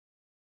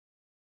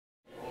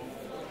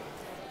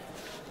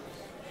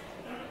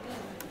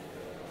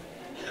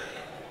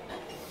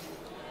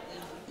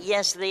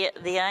Yes,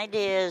 the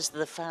idea is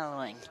the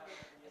following.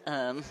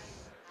 Um,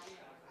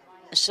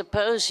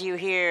 Suppose you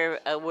hear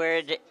a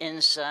word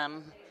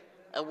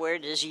a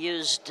word is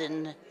used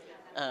in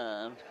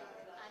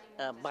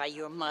by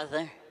your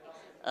mother.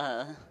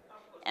 Uh,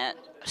 and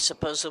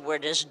suppose the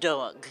word is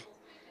dog,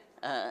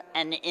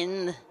 and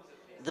in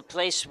the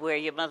place where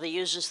your mother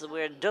uses the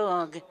word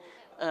dog,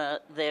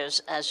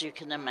 there's, as you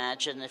can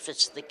imagine, if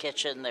it's the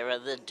kitchen, there are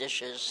the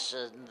dishes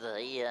and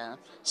the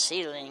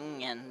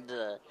ceiling and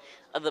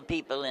other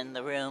people in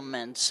the room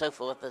and so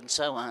forth and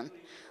so on.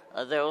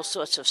 There are all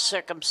sorts of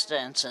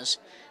circumstances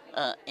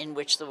in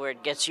which the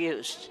word gets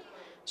used.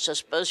 So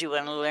suppose you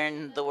want to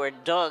learn the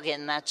word dog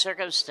in that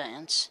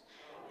circumstance.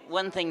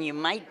 One thing you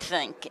might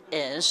think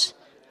is,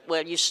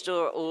 well, you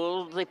store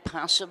all the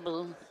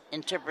possible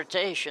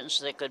interpretations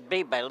there could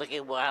be by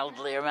looking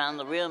wildly around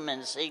the room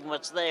and seeing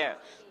what's there.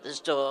 There's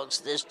dogs,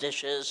 there's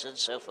dishes, and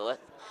so forth.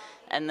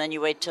 And then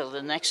you wait till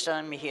the next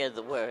time you hear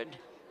the word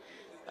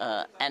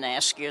and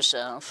ask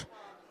yourself,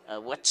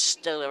 what's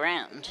still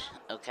around,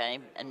 okay?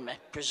 And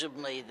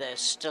presumably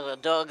there's still a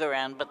dog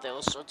around, but there are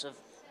all sorts of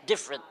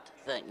different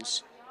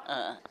things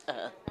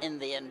in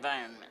the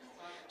environment.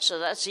 So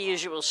that's the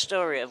usual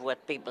story of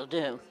what people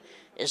do,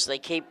 is they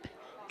keep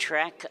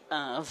track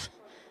of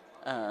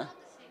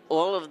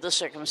all of the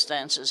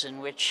circumstances in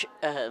which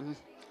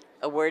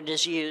a word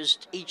is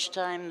used each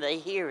time they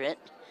hear it,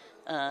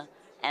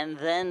 and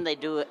then they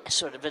do a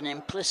sort of an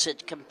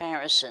implicit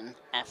comparison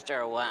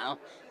after a while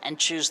and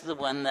choose the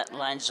one that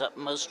lines up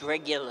most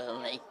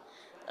regularly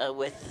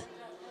with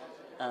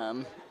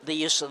the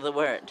use of the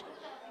word.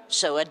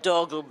 So a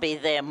dog will be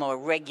there more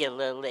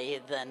regularly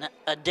than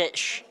a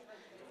dish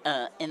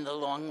in the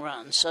long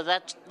run. So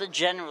that's the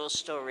general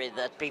story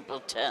that people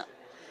tell.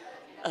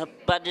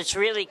 But it's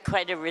really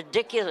quite a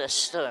ridiculous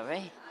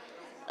story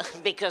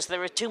because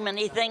there are too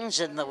many things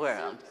in the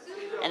world.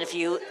 And if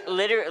you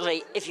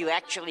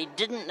actually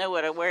didn't know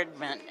what a word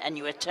meant and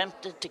you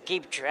attempted to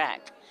keep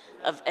track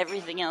of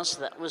everything else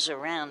that was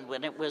around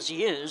when it was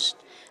used,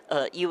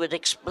 you would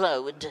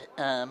explode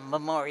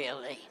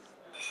memorially.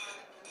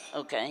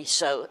 Okay,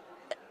 so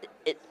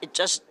it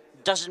just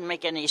doesn't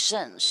make any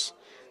sense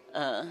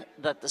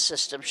that the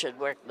system should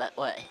work that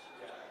way.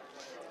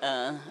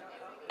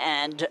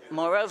 And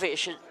moreover,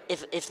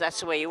 if that's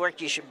the way you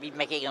work, you should be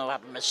making a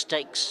lot of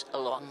mistakes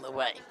along the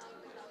way.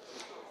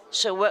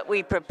 So what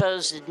we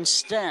propose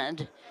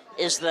instead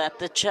is that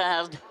the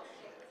child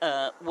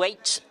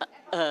waits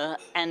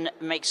and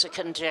makes a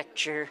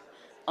conjecture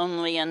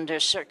only under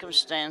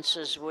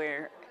circumstances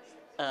where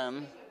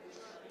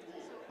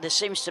there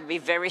seems to be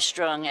very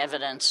strong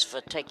evidence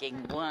for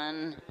taking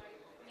one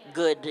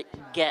good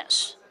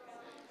guess.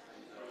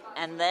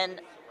 And then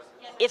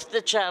if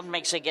the child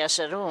makes a guess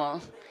at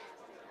all,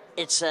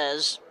 it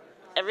says,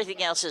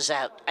 everything else is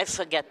out. I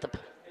forget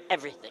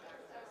everything.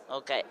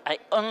 Okay, I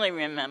only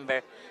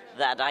remember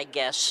that I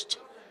guessed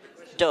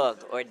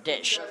dog or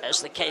dish,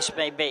 as the case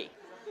may be.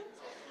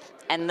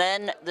 And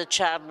then the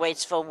child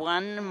waits for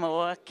one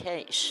more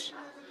case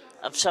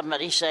of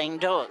somebody saying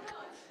dog.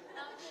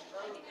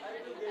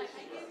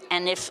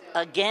 And if,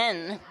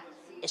 again,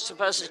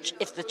 suppose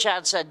if the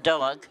child said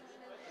dog,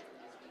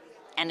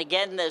 and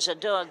again there's a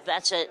dog,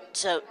 that's it.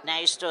 So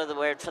now you store the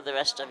word for the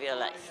rest of your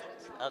life.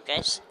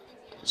 Okay?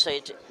 So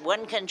it's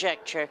one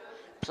conjecture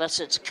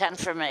plus its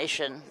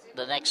confirmation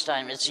the next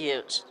time it's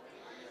used.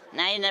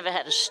 Now you never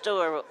had to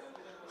store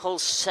whole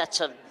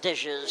sets of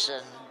dishes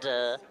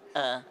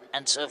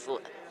and so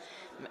forth.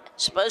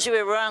 Suppose you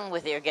were wrong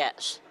with your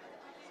guess.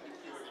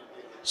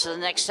 So the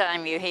next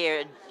time you hear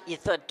it, you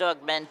thought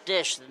dog meant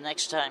dish. The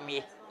next time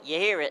you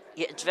hear it,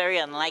 it's very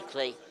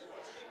unlikely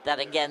that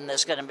again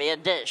there's going to be a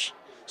dish.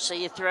 So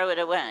you throw it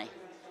away.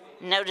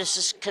 Notice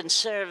this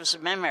conserves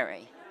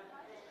memory.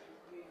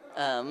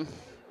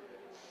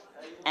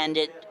 And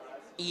it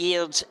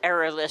yields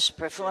errorless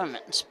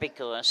performance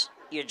because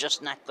you're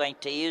just not going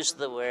to use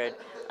the word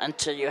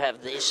until you have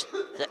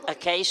a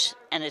case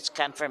and its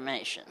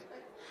confirmation.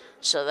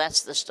 So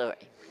that's the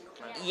story.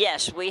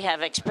 Yes, we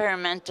have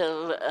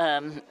experimental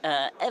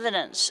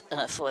evidence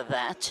for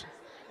that.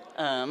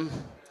 And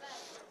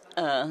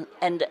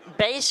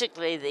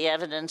basically the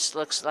evidence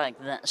looks like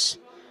this.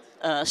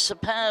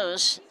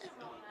 Suppose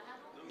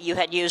you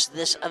had used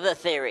this other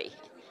theory,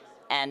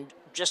 and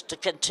just to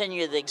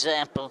continue the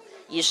example,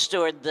 you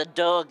stored the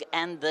dog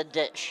and the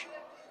dish.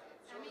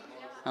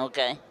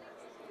 Okay?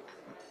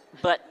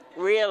 But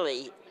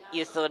really,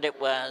 you thought it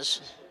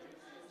was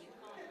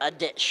a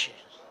dish.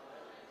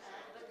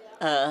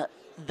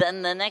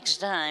 Then the next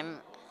time,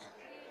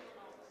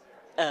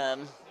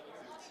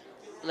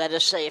 let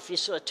us say if you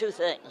saw two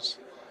things,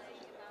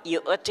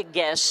 you ought to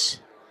guess,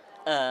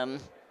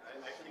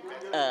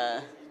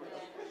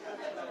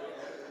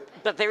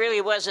 but there really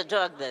was a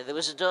dog there. There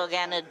was a dog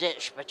and a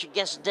dish, but you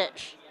guessed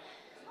dish.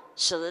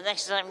 So the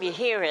next time you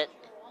hear it,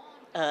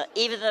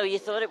 even though you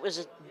thought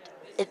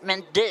it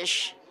meant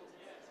dish,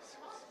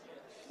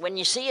 when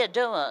you see a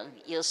dog,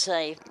 you'll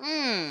say,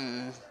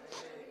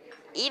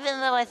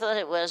 even though I thought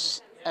it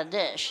was a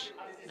dish,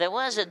 there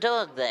was a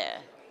dog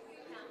there.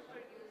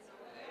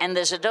 and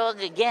there's a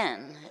dog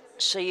again.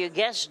 So you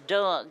guess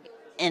dog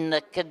in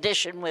the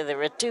condition where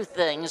there are two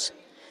things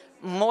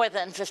more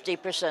than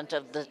 50%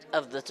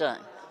 of the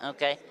time.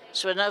 Okay?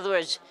 So in other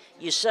words,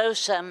 you show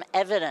some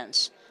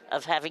evidence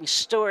of having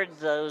stored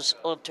those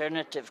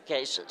alternative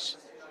cases.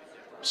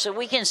 So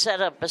we can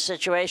set up a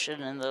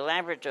situation in the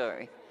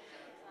laboratory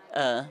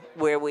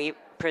where we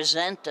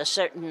present a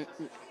certain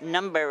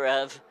number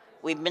of,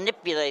 we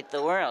manipulate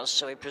the world,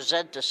 so we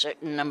present a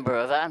certain number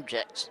of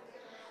objects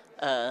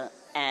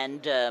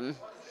and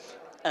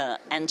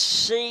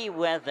see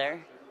whether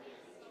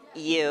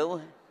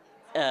you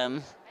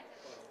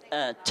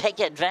take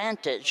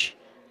advantage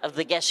of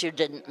the guess you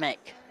didn't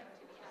make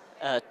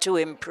to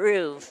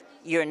improve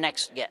your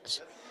next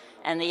guess.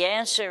 And the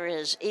answer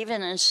is,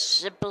 even in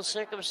simple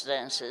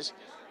circumstances,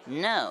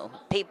 no,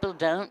 people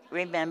don't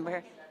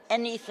remember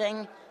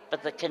anything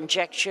but the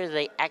conjecture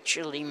they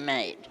actually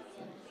made.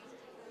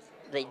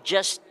 They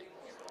just,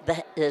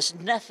 there's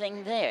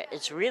nothing there.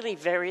 It's really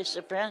very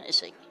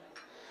surprising.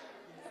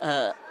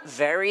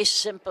 Very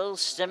simple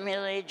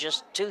stimuli,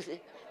 just two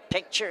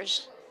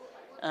pictures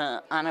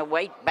on a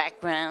white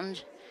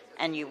background,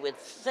 and you would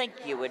think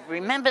you would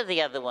remember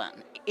the other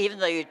one. Even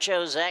though you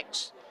chose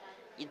X,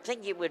 you'd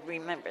think you would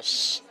remember,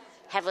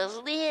 have a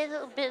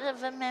little bit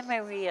of a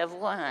memory of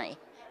Y,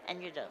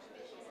 and you don't.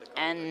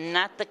 And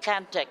not the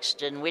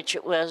context in which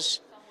it was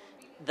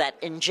that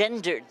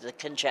engendered the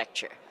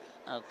conjecture,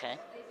 okay?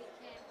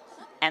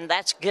 And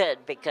that's good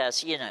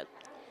because, you know,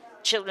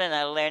 children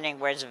are learning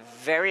words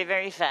very,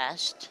 very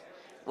fast.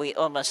 We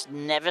almost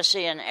never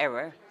see an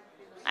error.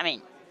 I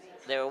mean,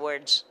 there are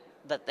words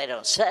that they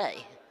don't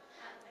say,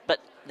 but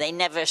they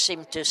never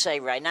seem to say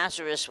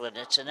rhinoceros when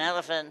it's an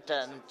elephant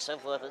and so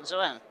forth and so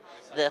on.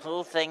 The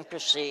whole thing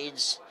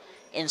proceeds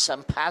in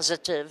some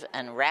positive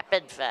and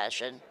rapid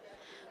fashion,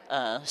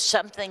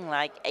 something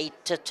like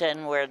 8 to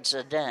 10 words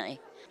a day.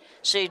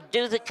 So you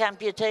do the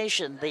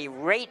computation, the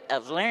rate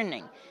of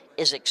learning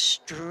is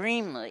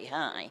extremely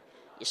high.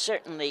 You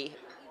certainly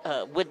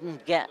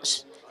wouldn't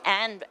guess.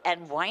 And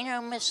why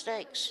no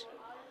mistakes?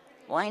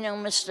 Why no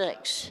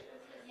mistakes?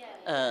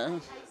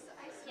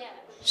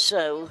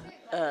 So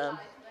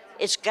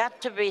it's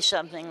got to be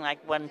something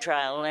like one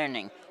trial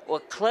learning, or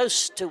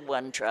close to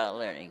one trial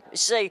learning.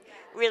 Say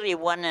really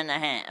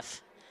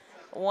 1.5.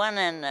 1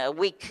 and a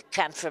week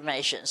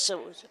confirmation.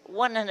 So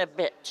 1 and a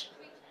bit.